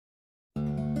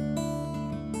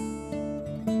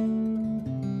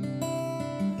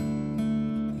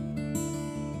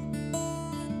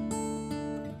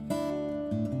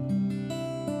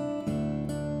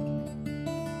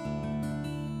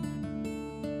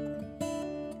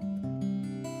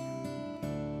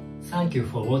Thank you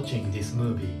for watching this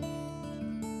movie.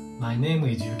 My name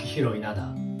is Yukihiro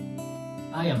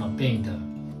INADA. I am a painter.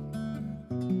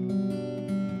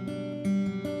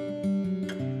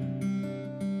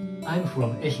 I'm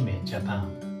from Ehime,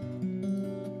 Japan.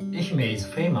 Ehime is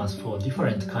famous for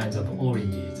different kinds of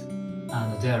oranges,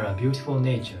 and there are beautiful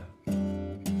nature.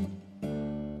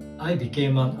 I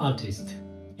became an artist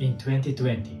in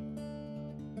 2020.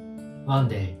 One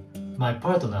day, my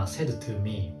partner said to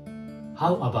me,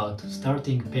 "How about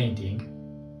starting painting?"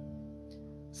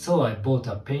 So I bought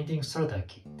a painting starter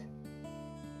kit.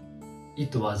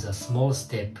 It was a small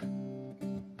step,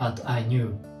 but I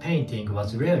knew painting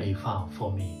was really fun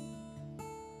for me.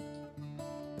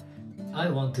 I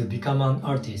want to become an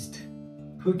artist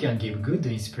who can give good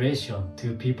inspiration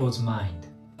to people's mind.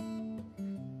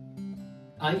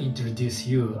 I introduce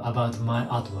you about my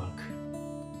artwork.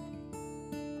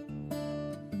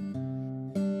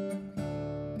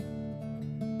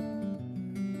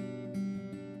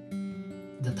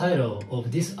 The title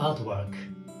of this artwork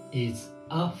is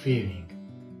A Feeling.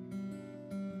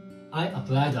 I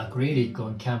applied acrylic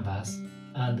on canvas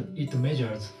and it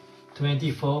measures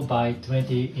 24 by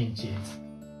 20 inches.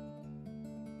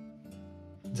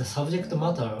 The subject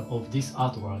matter of this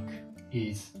artwork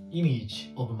is image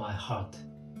of my heart.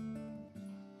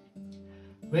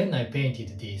 When I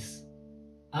painted this,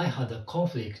 I had a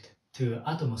conflict to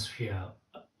atmosphere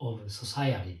of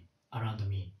society around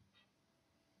me.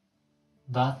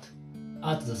 But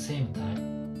at the same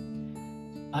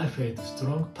time, I felt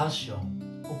strong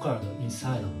passion occurred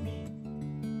inside of me.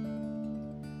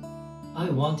 I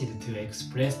wanted to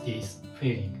express this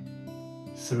feeling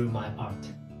through my art.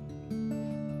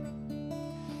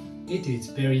 It is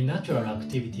a very natural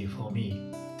activity for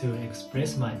me to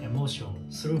express my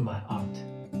emotion through my art.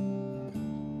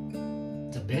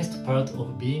 The best part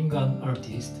of being an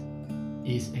artist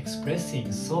is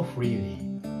expressing so freely,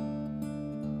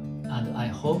 and I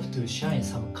hope to shine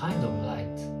some kind of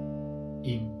light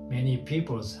in many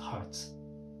people's hearts.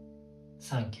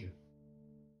 Thank you.